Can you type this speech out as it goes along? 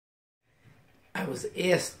I was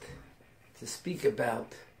asked to speak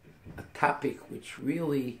about a topic which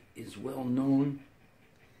really is well known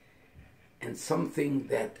and something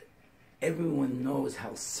that everyone knows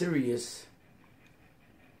how serious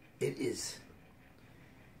it is.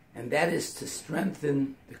 And that is to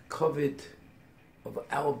strengthen the kavod of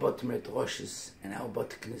our Beit Midrashos and our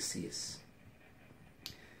Beit Knesses.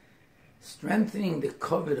 Strengthening the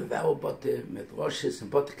kavod of our Beit Midrashos and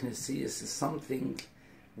Beit Knesses is something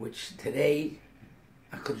which today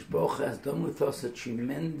Agudas Baruch Hu has done with us a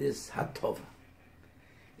tremendous hatova.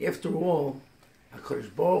 After all,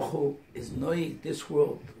 Agudas Baruch Hu is noig this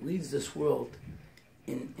world, leads this world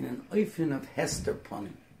in an oifen of Hester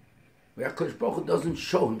Panim, where Agudas Baruch Hu doesn't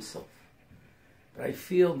show himself. But I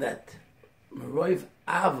feel that Meroiv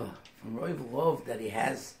Ava, from Meroiv love that he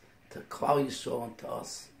has to Klal Yisroel and to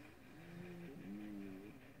us,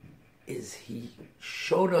 is he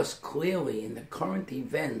showed us clearly in the current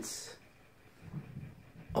events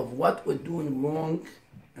of what we're doing wrong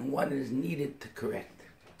and what is needed to correct.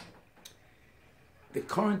 The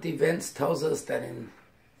current events tells us that in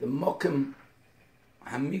the Mokem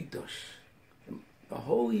Hamikdash, the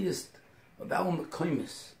holiest of our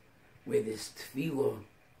Mekoimis, where there's Tefillah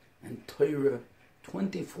and Torah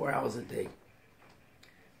 24 hours a day,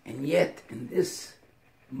 and yet in this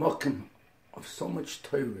Mokem of so much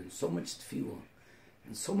Torah and so much Tefillah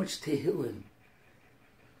and so much Tehillim,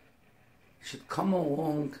 should come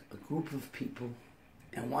along a group of people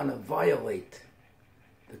and want to violate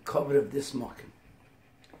the kavod of this Mokem.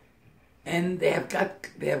 And they have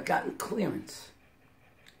gotten clearance.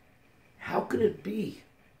 How could it be?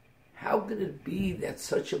 How could it be that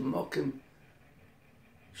such a Mokem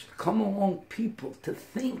should come along people to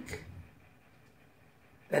think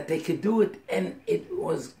that they could do it, and it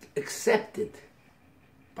was accepted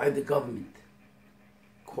by the government?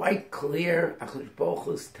 Quite clear, Agudas Baruch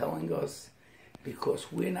Hu is telling us,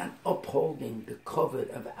 because we're not upholding the kavod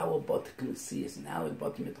of our Beit Knesses and our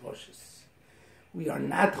Beit Midrashos. We are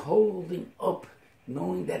not holding up,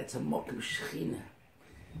 knowing that it's a Mokem Shechina.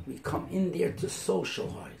 We come in there to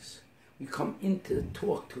socialize. We come in to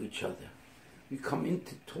talk to each other. We come in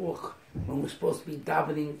to talk when we're supposed to be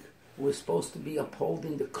davening. We're supposed to be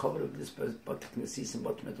upholding the kavod of this Beit Knesses and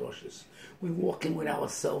Beit Midrashos. We walk in with our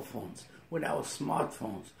cell phones, with our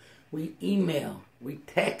smartphones. We email, we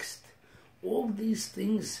text. All these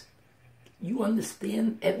things, you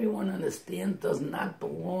understand, everyone understands, does not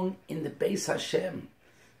belong in the Beis Hashem,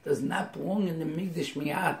 does not belong in the Migdash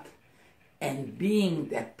Mi'at. And being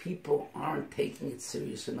that people aren't taking it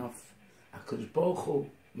serious enough, Agudas Baruch Hu,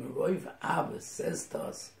 Meroiv Ava, says to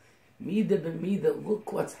us, Mida b'mida,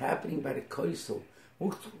 look what's happening by the Koisel,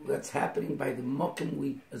 look what's happening by the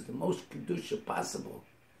Mokem, as the most Kedusha possible,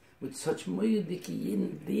 with such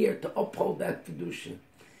Moyediki there to uphold that Kedusha.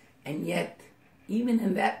 And yet, even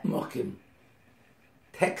in that Mokem,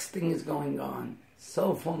 texting is going on,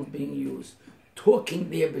 cell phones being used,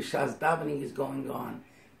 talking there b'shas davening is going on,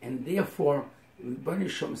 and therefore, Rebbeinu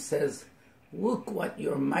Shalom says, look what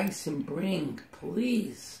your meisim bring,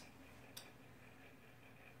 please.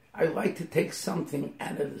 I'd like to take something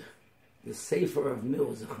out of the Sefer of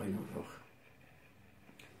Mil.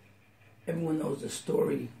 Everyone knows the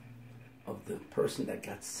story of the person that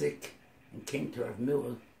got sick and came to Rav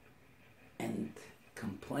Miller and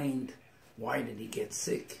complained, why did he get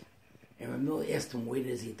sick? And Rav Miller asked him, where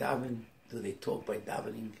does he daven? Do they talk by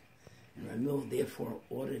davening? And Rav Miller therefore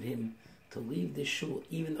ordered him to leave the shul,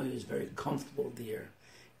 even though he was very comfortable there,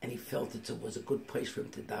 and he felt it was a good place for him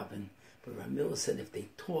to daven. But Rav Miller said, if they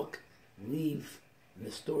talk, leave. And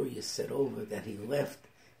the story is said over that he left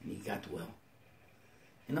and he got well.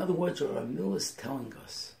 In other words, Rav Miller is telling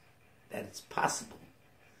us that it's possible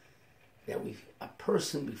that a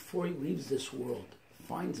person, before he leaves this world,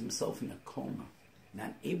 finds himself in a coma,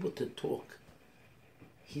 not able to talk.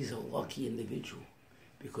 He's a lucky individual,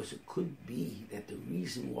 because it could be that the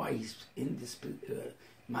reason why he's in this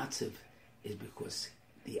matzav is because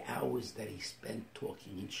the hours that he spent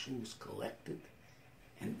talking in shuls collected,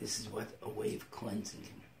 and this is what a way of cleansing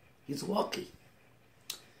him. He's lucky.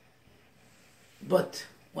 But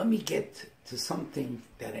let me get to something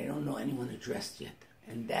that I don't know anyone addressed yet,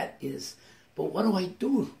 and that is, but what do I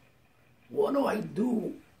do? What do I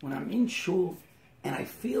do when I'm in shul and I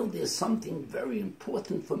feel there's something very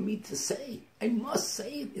important for me to say? I must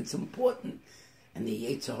say it. It's important. And the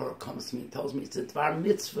Yisroel comes to me and tells me it's a dvar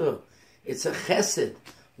mitzvah. It's a chesed.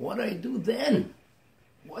 What do I do then?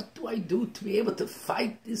 What do I do to be able to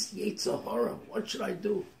fight this Yisroel? What should I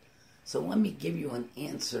do? So let me give you an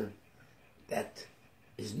answer that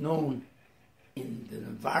is known in the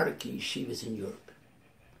Navarric yeshivas in Europe.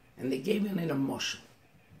 And they gave it in a moshel.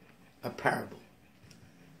 a parable.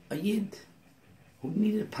 A Yid who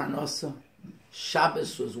needed parnasa,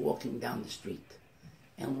 Shabbos was walking down the street,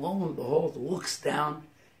 and lo and behold, looks down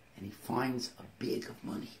and he finds a bag of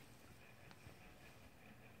money.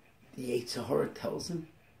 The Yisroel tells him,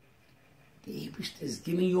 the Eibishter is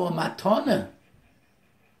giving you a matana.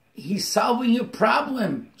 He's solving your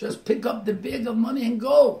problem. Just pick up the bag of money and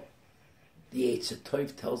go. The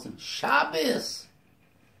Yisroel tells him, Shabbos.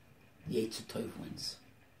 The Yisroel wins.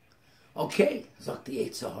 Okay, sagt the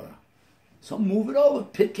Yisroel. So move it over,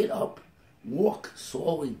 pick it up, walk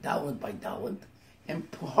slowly, daled by daled, and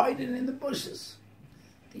hide it in the bushes.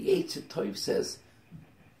 The Yisroel says,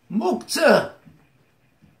 Muktzah.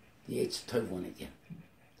 The Yisroel won again.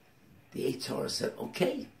 The Yisroel said,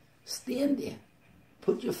 okay, stand there.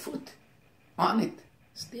 Put your foot on it.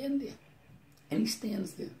 Stand there. And he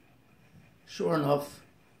stands there. Sure enough,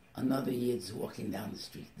 another Yid's walking down the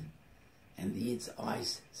street. And the Yid's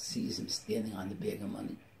eyes sees him standing on the bag of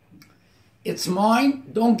money. It's mine.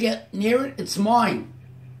 Don't get near it. It's mine.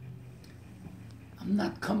 I'm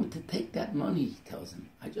not coming to take that money, he tells him.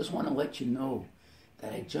 I just want to let you know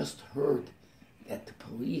that I just heard that the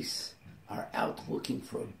police are out looking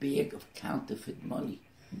for a bag of counterfeit money.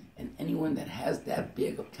 And anyone that has that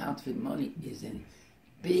bag of counterfeit money is in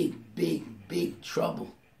big, big, big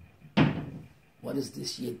trouble. What does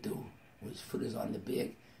this Yid do? When his foot is on the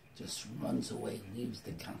bag, just runs away, leaves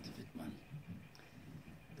the counterfeit money.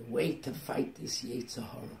 The way to fight this Yetzer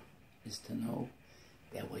Hara is to know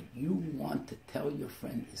that what you want to tell your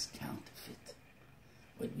friend is counterfeit.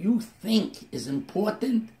 What you think is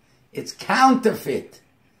important, it's counterfeit.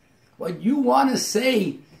 What you want to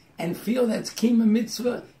say and feel that's kima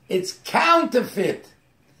mitzvah, it's counterfeit.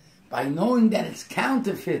 By knowing that it's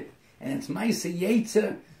counterfeit and it's ma'aseh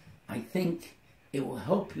yetzer, I think it will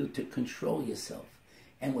help you to control yourself.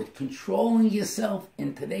 And with controlling yourself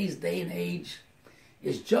in today's day and age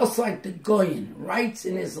is just like the Goyen writes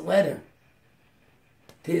in his letter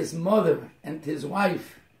to his mother and to his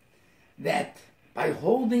wife that by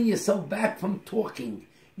holding yourself back from talking,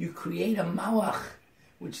 you create a malach,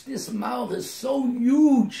 which this malach is so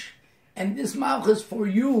huge, and this malach is for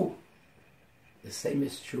you. The same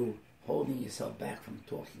is true, holding yourself back from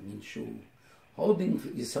talking in shul, holding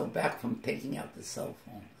yourself back from taking out the cell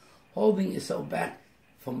phone, holding yourself back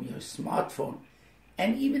from your smartphone,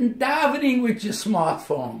 and even davening with your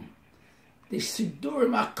smartphone. The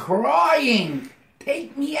Sidurim are crying,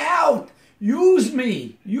 take me out, use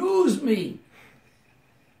me, use me.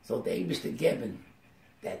 So the Eibishter geben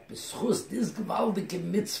that b'schus this gewaltige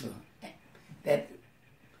mitzvah, that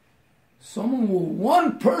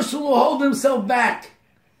one person will hold himself back,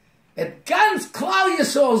 that ganz Klal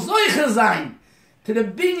Yisrael zoiche sein, to the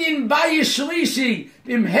binyan bayis shlishi,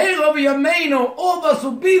 b'mheira v'yameinu, all of us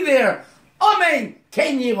will be there. Amen.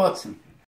 Ken Yerotzen.